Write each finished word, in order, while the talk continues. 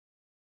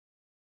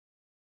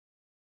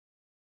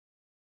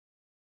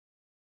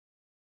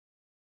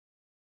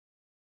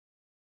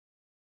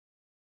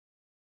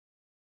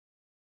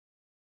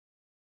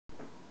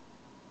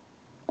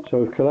So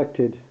we've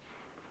collected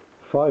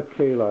 5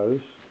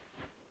 kilos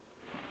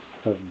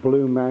of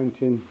Blue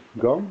Mountain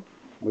gum,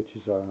 which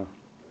is a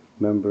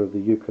member of the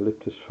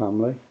Eucalyptus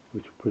family,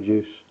 which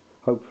produce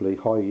hopefully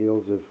high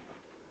yields of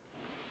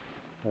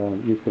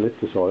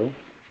eucalyptus oil.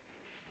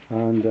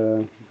 And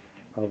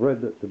I've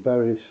read that the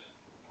berries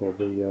or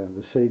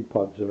the seed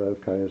pods are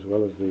okay, as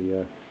well as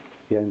the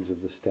ends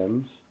of the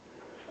stems.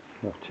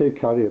 I have 2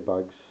 carrier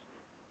bags,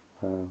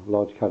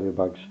 large carrier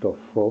bags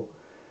stuffed full.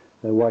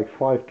 They weigh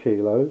 5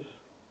 kilos.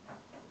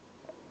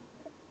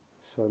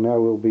 So now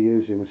we'll be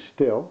using a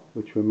still,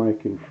 which we're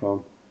making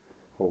from,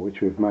 or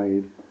which we've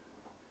made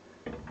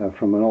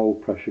from an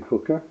old pressure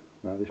cooker.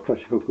 This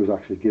pressure cooker was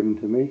actually given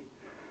to me.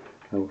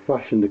 I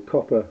fashioned a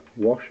copper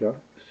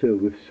washer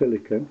sealed with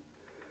silicone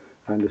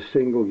and a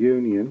single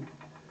union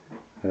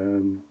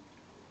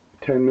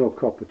 10mm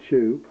copper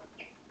tube,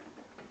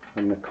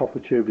 and the copper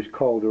tube is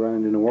coiled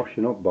around in a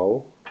washing up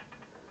bowl.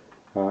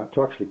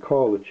 To actually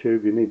coil the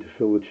tube, you need to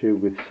fill the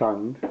tube with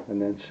sand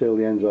and then seal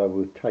the ends over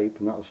with tape,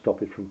 and that will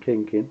stop it from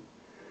kinking.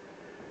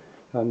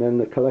 And then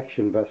the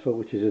collection vessel,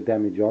 which is a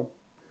demijohn.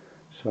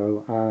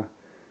 So our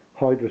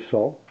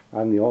hydrosol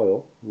and the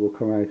oil will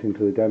come out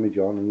into the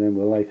demijohn, and then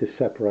we'll later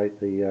separate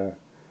the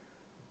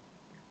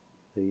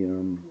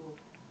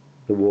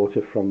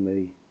water from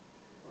the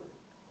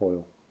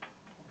oil.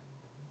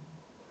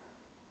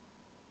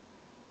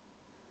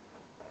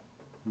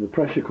 The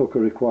pressure cooker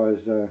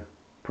requires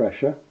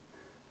pressure,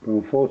 but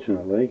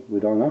unfortunately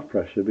we don't have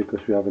pressure because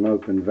we have an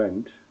open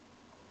vent.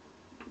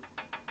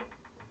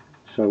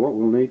 So what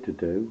we'll need to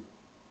do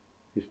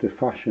is to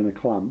fashion a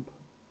clamp,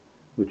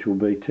 which will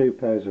be 2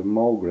 pairs of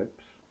mole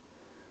grips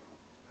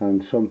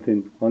and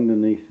something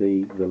underneath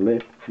the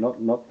lip,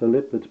 not the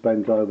lip that's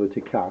bent over to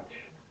catch,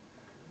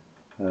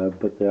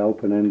 but the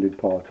open-ended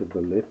part of the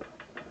lip,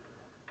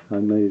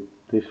 and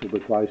this will be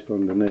placed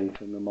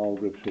underneath, and the mole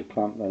grips will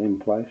clamp that in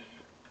place.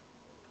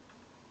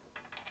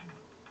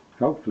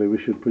 Hopefully we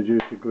should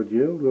produce a good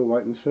yield. We'll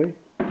wait and see.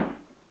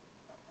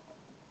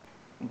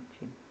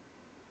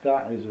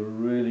 That is a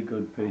really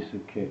good piece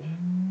of kit.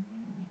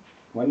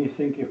 When you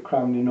think you've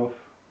crammed enough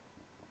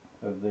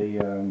of the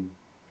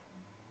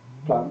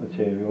plant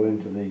material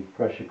into the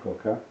pressure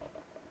cooker,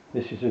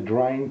 this is a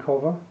drain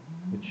cover,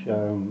 which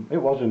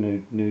it was a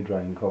new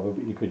drain cover,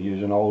 but you could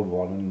use an old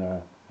one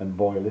and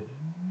boil it.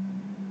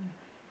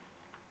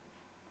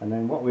 And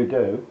then what we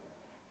do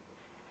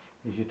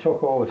is you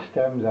took all the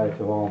stems out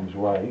of harm's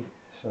way,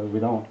 so we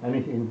don't want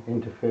anything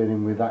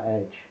interfering with that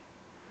edge.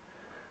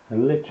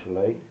 And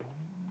literally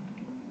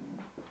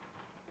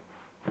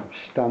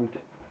stamped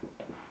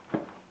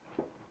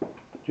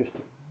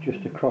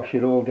just to crush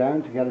it all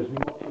down to get as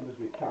much in as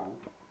we can.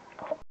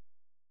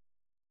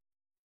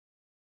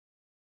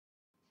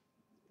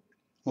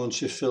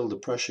 Once you've filled the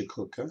pressure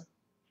cooker,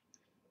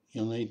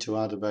 you'll need to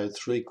add about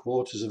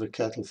 3/4 of a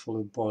kettle full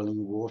of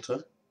boiling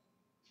water.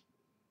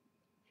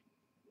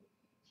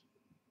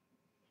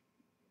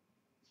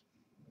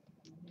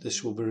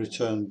 This will be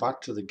returned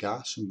back to the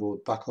gas and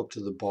brought back up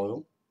to the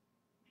boil,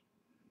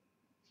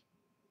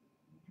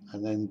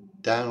 and then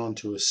down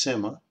onto a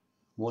simmer.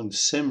 Once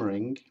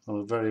simmering on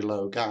a very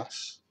low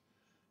gas,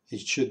 it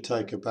should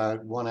take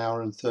about 1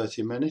 hour and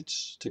 30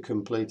 minutes to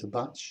complete a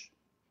batch.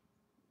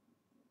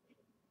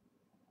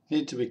 You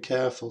need to be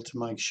careful to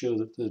make sure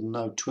that there are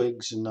no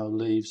twigs and no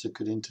leaves that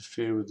could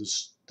interfere with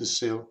the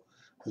seal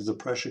of the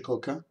pressure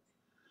cooker.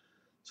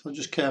 So I'll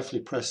just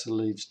carefully press the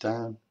leaves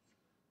down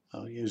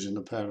using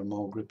a pair of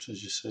mole grips,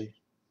 as you see.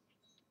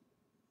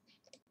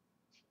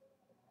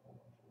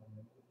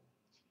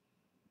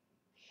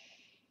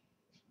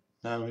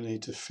 Now we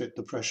need to fit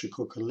the pressure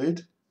cooker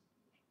lid.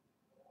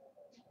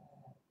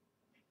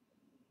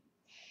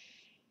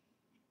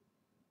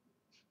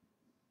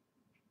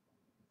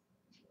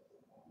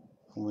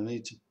 And we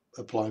need to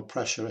apply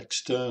pressure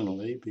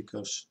externally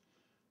because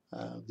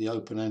the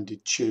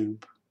open-ended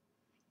tube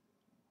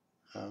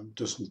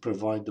doesn't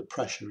provide the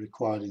pressure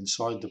required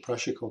inside the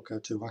pressure cooker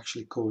to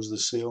actually cause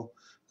the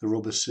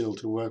rubber seal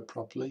to work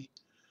properly.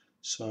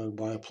 So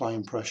by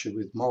applying pressure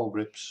with mole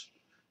grips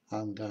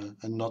and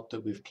a nut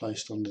that we've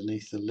placed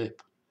underneath the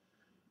lip,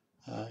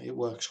 it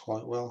works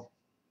quite well.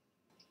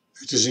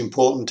 It is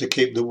important to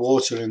keep the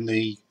water in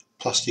the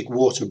plastic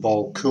water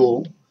bowl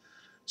cool,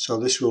 so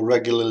this will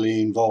regularly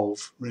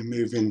involve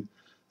removing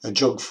a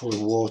jug full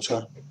of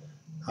water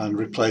and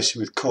replacing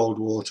with cold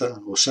water,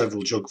 or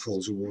several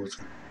jugfuls of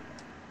water.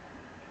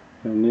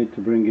 You'll need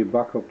to bring it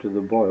back up to the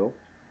boil,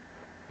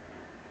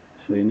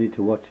 so you need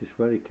to watch this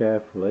very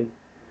carefully,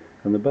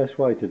 and the best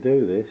way to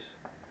do this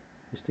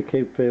is to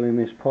keep feeling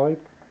this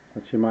pipe.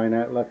 That's your main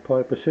outlet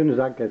pipe. As soon as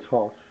that gets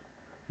hot,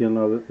 you'll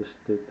know that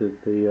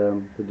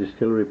the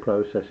distillery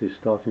process is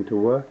starting to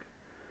work,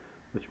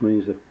 which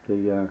means that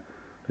the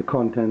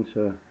contents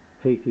are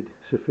heated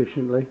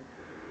sufficiently.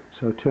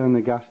 So turn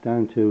the gas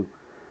down to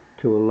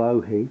a low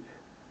heat.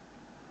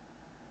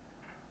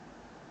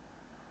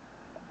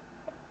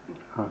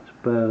 That's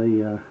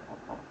barely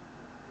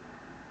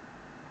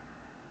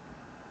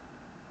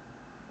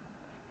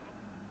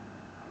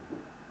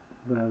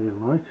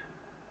light.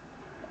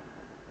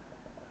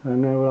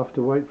 And now we'll have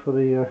to wait for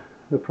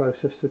the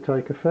process to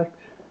take effect.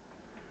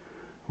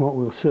 What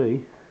we'll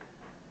see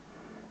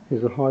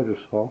is the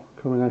hydrosol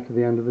coming out of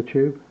the end of the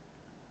tube.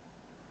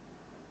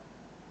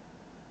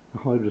 The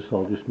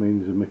hydrosol just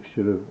means a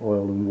mixture of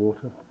oil and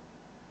water.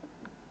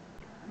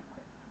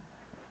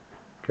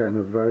 Getting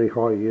a very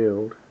high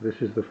yield. This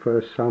is the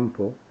first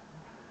sample,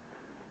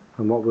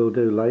 and what we'll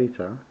do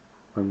later,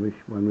 when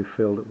we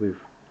feel that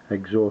we've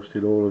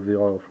exhausted all of the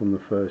oil from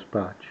the first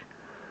batch,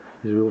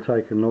 is we'll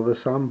take another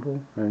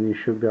sample, and you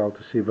should be able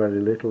to see very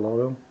little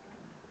oil.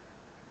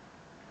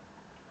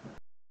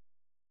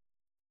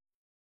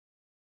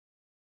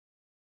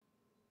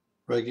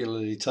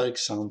 Regularly take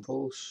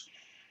samples.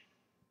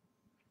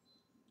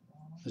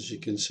 As you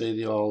can see,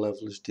 the oil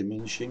level is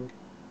diminishing.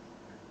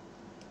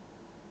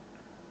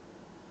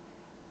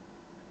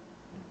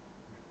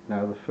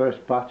 Now the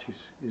first batch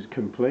is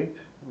complete.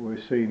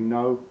 We're seeing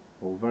no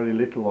or very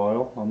little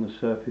oil on the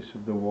surface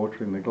of the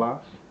water in the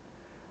glass,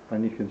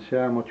 and you can see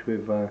how much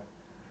we've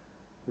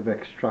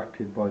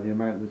extracted by the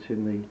amount that's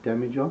in the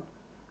demijohn.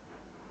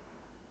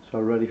 So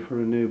ready for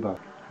a new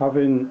batch.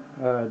 Having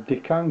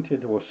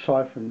decanted or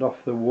siphoned off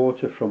the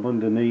water from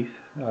underneath,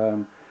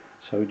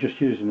 so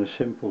just using a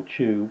simple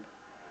tube,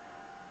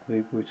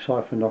 we've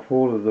siphoned off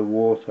all of the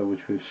water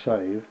which we've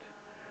saved,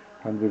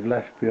 and we've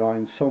left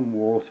behind some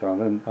water,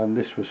 and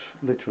this was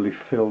literally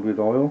filled with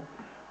oil,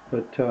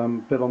 but a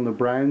bit on the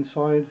brown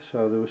side,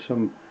 so there was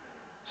some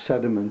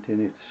sediment in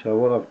it. So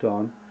what I've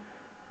done,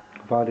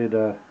 I've added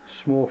a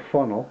small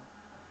funnel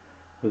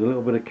with a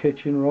little bit of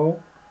kitchen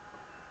roll,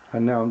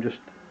 and now I'm just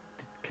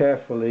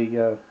carefully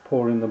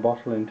pouring the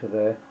bottle into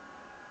there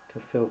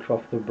to filter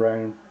off the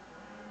brown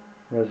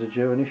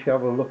residue. And if you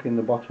have a look in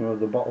the bottom of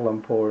the bottle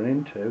I'm pouring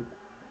into,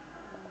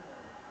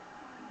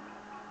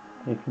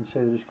 you can see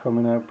that it's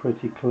coming out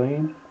pretty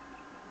clean.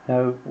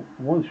 Now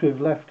once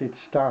we've left it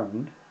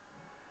stand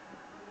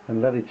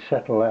and let it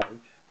settle out,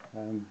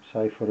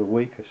 say for a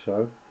week or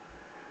so,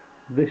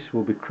 this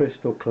will be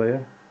crystal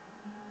clear.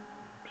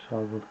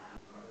 So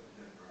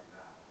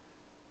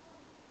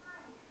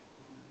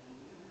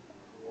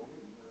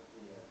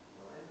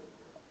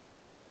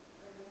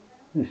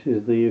this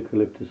is the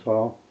eucalyptus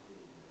oil,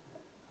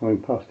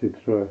 having passed it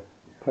through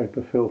a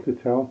paper filter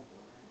towel.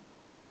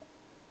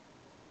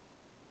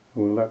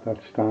 We'll let that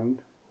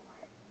stand,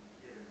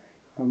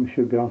 and we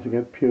should be able to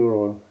get pure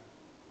oil.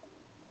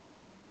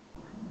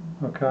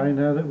 Okay,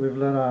 now that we've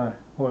let our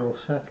oil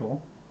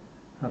settle,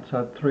 that's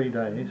had 3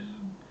 days,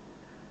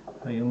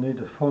 you'll need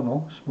a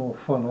funnel, small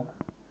funnel,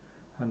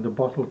 and a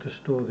bottle to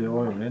store the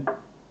oil in.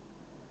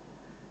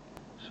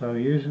 So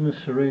using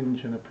a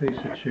syringe and a piece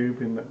of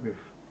tubing that we've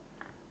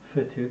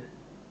fitted,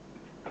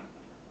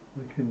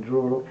 we can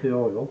draw up the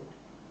oil.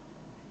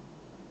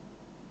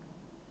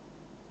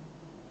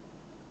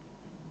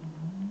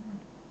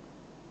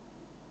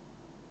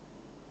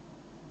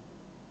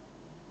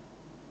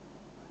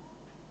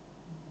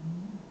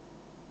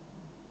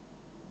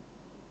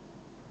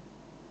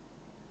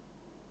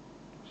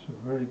 It's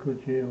a very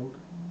good yield.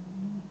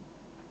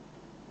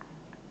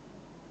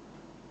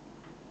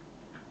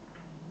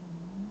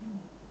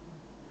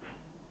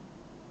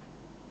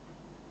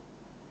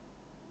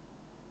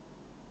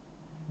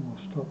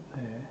 We'll stop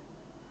there.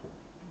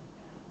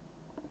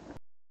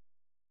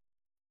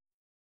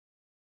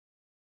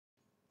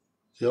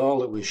 The oil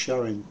that we're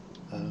showing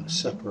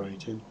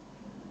separating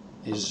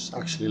is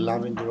actually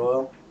lavender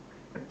oil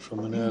from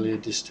an earlier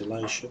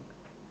distillation.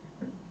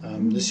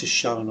 This is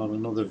shown on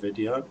another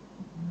video,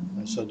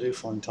 so do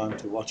find time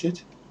to watch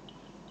it.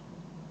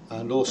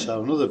 And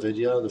also another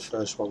video, the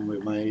first one we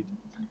made,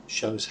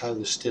 shows how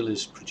the still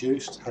is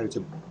produced, how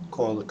to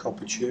coil the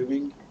copper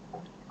tubing,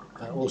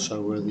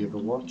 also worthy of a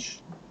watch.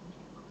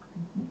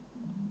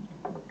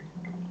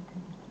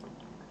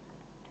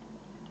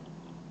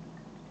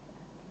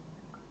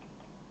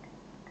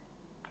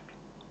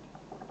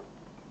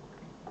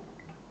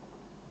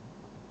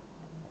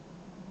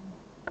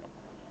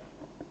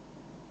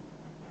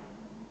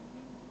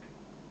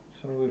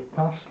 So we've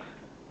passed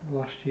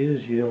last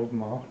year's yield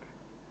mark,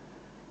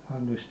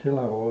 and we still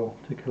have oil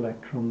to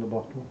collect from the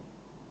bottle.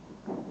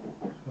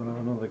 So we'll have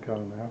another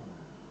go now.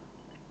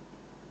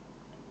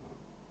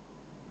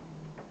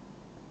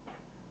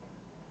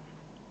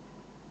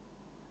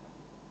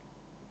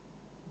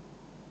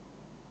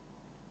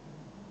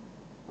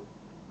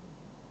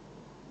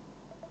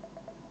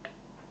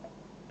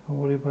 Don't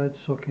worry about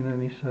sucking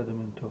any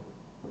sediment up.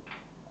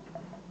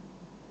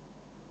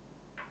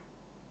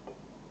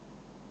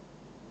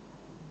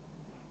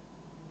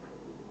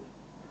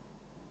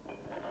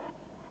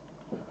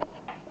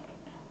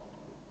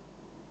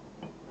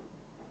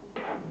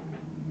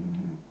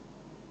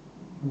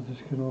 This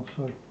can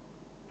also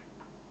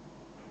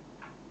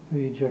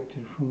be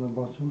ejected from the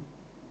bottom.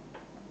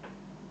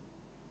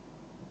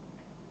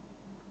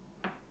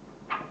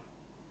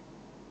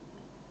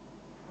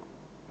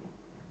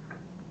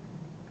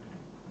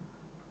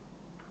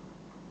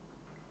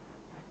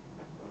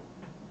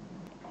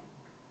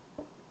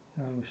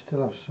 And we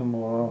still have some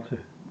more oil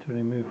to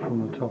remove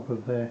from the top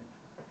of there.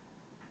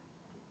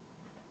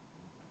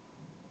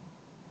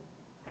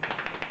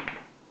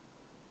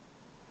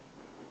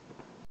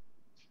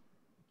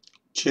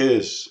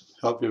 Cheers,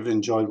 hope you've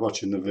enjoyed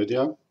watching the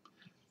video.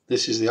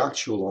 This is the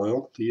actual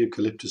oil, the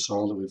eucalyptus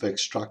oil that we've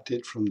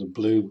extracted from the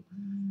Blue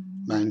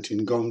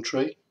Mountain gum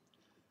tree.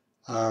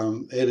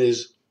 It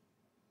is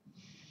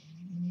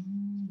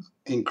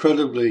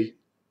incredibly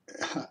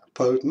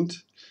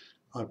potent.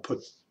 I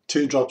put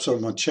 2 drops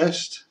on my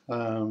chest.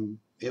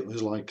 It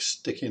was like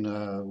sticking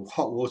a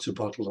hot water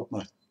bottle up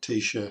my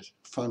t-shirt.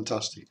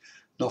 Fantastic.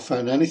 Not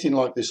found anything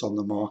like this on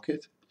the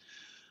market.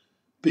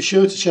 Be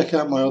sure to check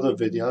out my other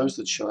videos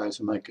that show how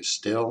to make a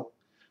still,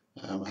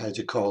 how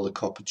to coil the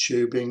copper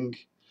tubing,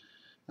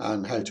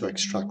 and how to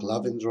extract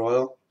lavender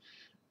oil.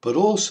 But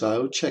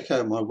also check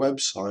out my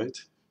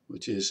website,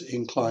 which is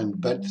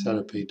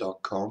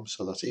inclinedbedtherapy.com.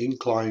 So that's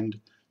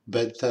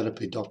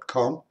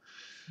inclinedbedtherapy.com.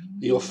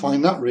 You'll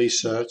find that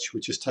research,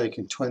 which has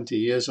taken 20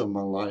 years of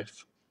my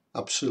life,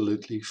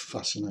 absolutely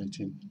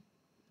fascinating.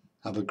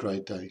 Have a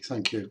great day.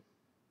 Thank you.